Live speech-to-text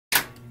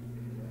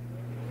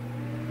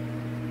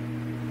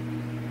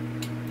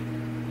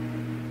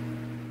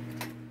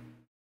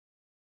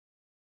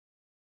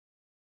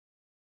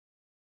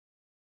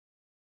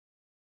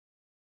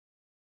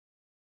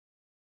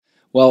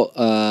Well,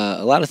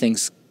 a lot of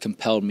things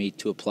compelled me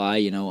to apply.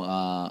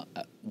 I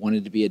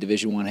wanted to be a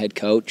Division I head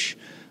coach.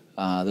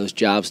 Those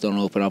jobs don't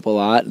open up a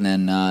lot. And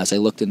then as I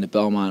looked into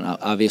Belmont,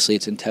 obviously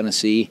it's in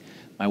Tennessee.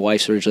 My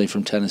wife's originally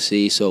from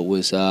Tennessee, so it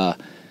was a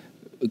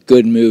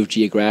good move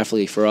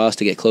geographically for us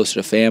to get closer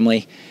to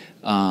family.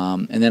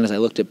 And then as I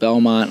looked at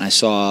Belmont, I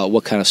saw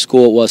what kind of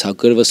school it was, how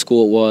good of a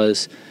school it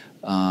was,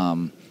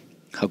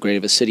 how great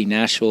of a city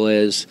Nashville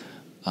is,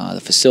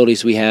 the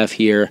facilities we have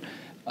here.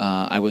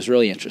 I was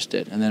really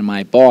interested. And then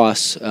my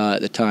boss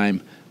at the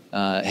time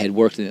had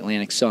worked in the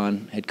Atlantic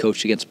Sun, had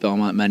coached against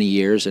Belmont many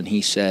years, and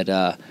he said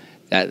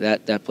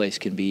that place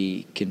can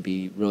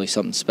be really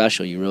something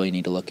special. You really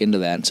need to look into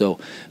that. And so,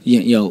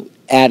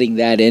 adding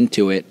that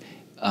into it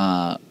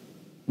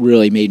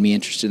really made me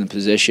interested in the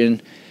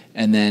position.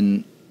 And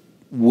then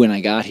when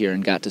I got here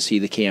and got to see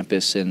the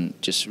campus and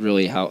just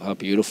really how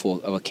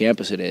beautiful of a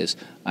campus it is,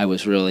 I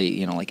was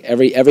really,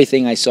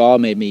 everything I saw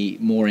made me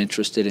more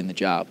interested in the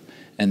job.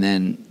 And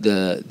then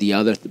the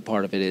other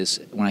part of it is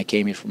when I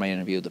came here for my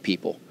interview, the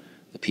people.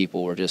 The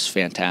people were just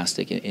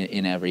fantastic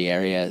in every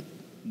area,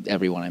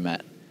 everyone I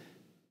met.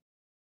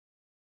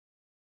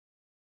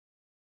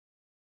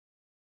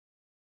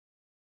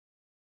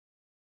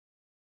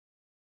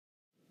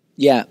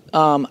 Yeah,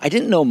 I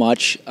didn't know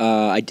much.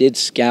 I did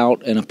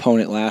scout an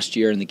opponent last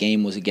year, and the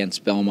game was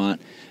against Belmont.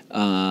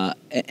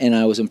 And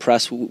I was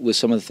impressed with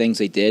some of the things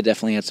they did.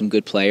 Definitely had some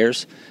good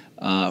players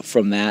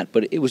from that,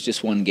 but it was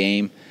just one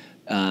game.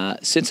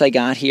 Since I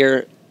got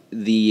here,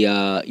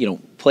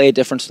 play a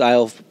different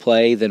style of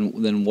play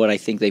than what I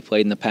think they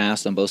played in the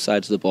past on both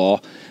sides of the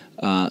ball.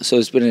 So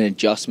it's been an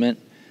adjustment.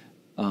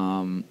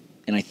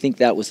 And I think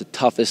that was the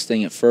toughest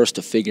thing at first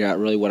to figure out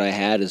really what I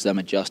had is them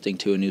adjusting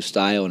to a new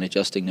style and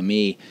adjusting to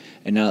me.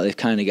 And now they've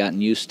kind of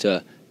gotten used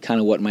to kind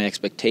of what my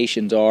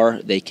expectations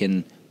are. They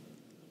can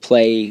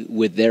play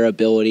with their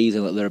abilities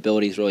and let their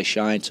abilities really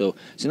shine. So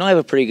now I have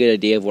a pretty good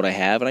idea of what I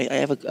have. And I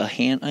have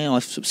I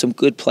have some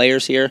good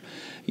players here.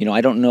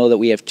 I don't know that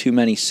we have too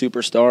many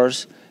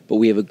superstars, but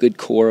we have a good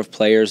core of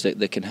players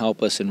that can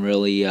help us and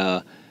really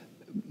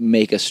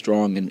make us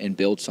strong and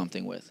build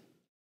something with.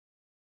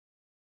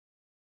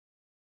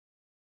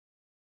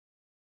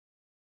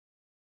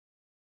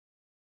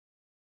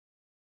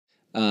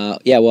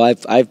 Yeah, well,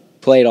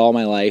 I've played all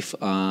my life.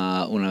 When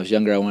I was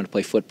younger, I wanted to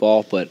play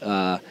football,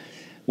 but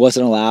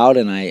wasn't allowed,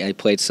 and I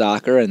played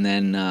soccer, and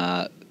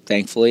then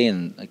thankfully,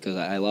 and because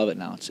I love it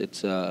now,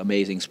 it's an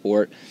amazing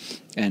sport,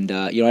 and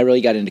I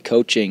really got into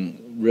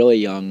coaching really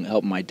young,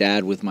 helping my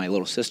dad with my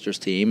little sister's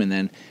team, and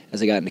then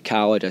as I got into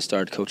college, I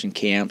started coaching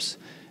camps,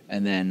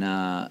 and then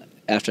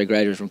after I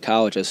graduated from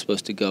college, I was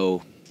supposed to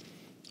go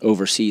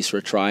overseas for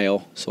a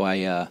trial, so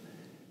I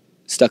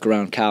stuck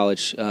around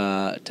college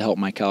to help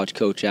my college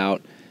coach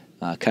out,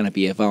 kind of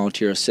be a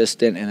volunteer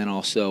assistant, and then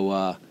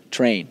also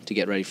train to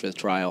get ready for the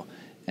trial.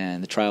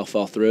 And the trial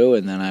fell through,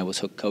 and then I was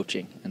hooked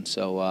coaching. And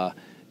so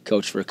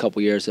coached for a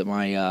couple years at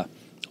my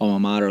alma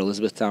mater,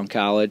 Elizabethtown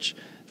College.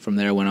 From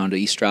there, went on to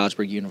East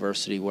Stroudsburg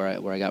University, where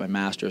I got my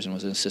master's and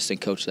was an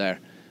assistant coach there.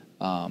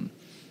 And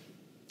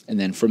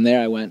then from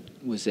there, I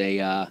was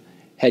a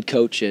head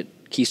coach at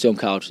Keystone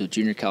College, the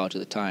junior college at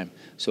the time.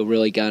 So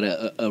really got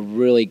a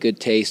really good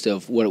taste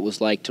of what it was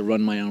like to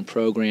run my own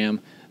program,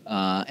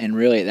 and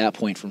really at that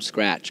point from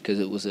scratch, because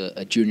it was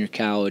a junior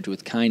college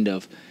with kind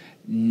of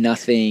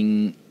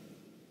nothing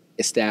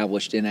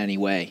established in any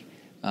way.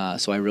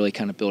 So I really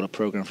kind of built a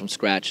program from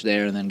scratch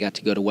there, and then got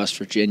to go to West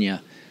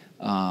Virginia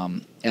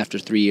after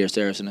 3 years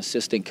there as an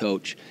assistant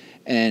coach.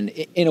 And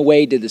in a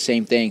way did the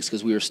same things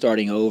because we were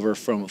starting over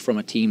from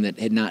a team that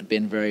had not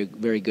been very,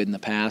 very good in the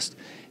past.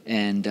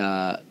 And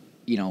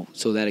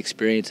so that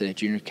experience at a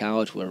junior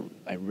college where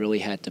I really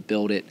had to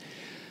build it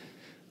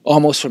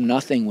almost from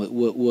nothing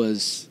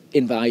was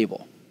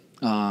invaluable.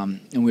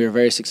 And we were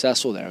very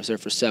successful there. I was there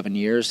for 7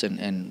 years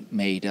and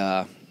made,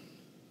 3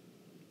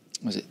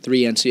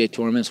 NCAA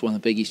tournaments, won the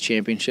Big East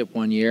Championship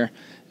one year.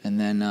 And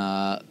then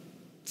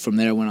from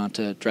there went on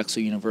to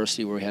Drexel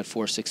University where we had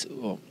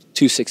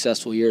 2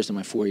 successful years in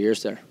my 4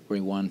 years there, where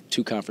we won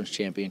 2 conference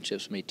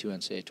championships, made 2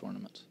 NCAA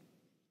tournaments.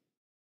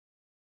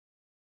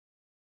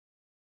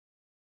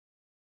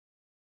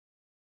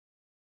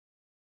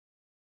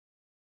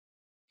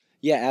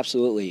 Yeah,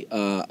 absolutely.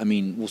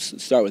 We'll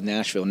start with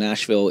Nashville.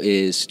 Nashville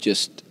is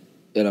just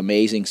an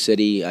amazing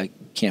city. I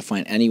can't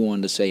find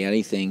anyone to say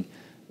anything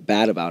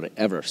bad about it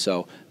ever.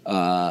 So,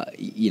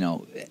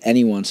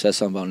 anyone says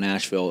something about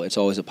Nashville, it's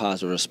always a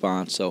positive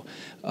response. So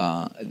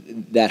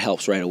that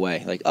helps right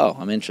away. Like, oh,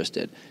 I'm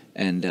interested.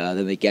 And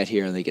then they get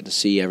here and they get to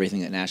see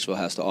everything that Nashville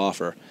has to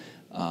offer,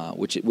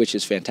 which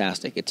is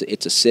fantastic.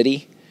 It's a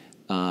city,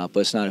 but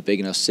it's not a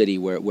big enough city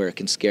where it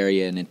can scare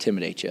you and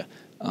intimidate you.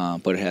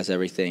 But it has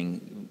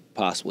everything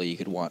possibly you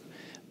could want.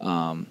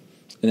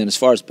 And then as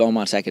far as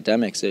Belmont's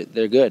academics,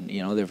 they're good.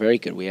 They're very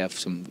good. We have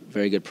some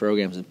very good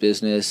programs in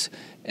business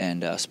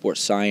and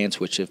sports science,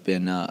 which have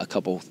been a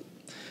couple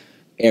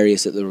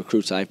areas that the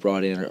recruits I've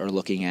brought in are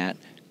looking at,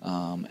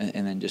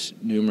 and then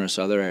just numerous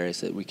other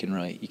areas that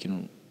you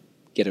can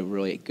get a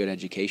really good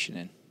education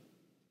in.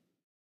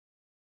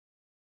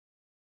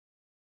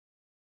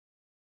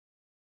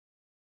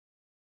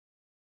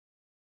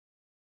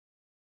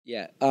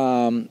 Yeah,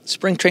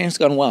 spring training's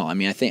gone well. I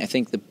mean, I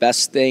think the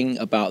best thing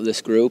about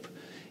this group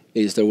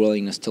is their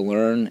willingness to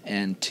learn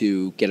and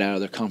to get out of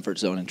their comfort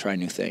zone and try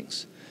new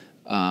things.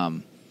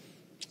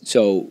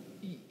 So,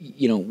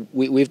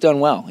 we've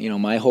done well.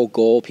 My whole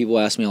goal, people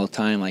ask me all the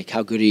time, like,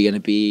 how good are you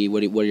going to be?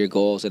 What are your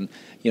goals? And,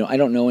 I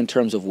don't know in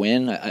terms of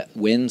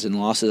wins and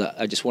losses.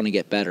 I just want to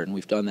get better, and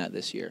we've done that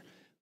this year.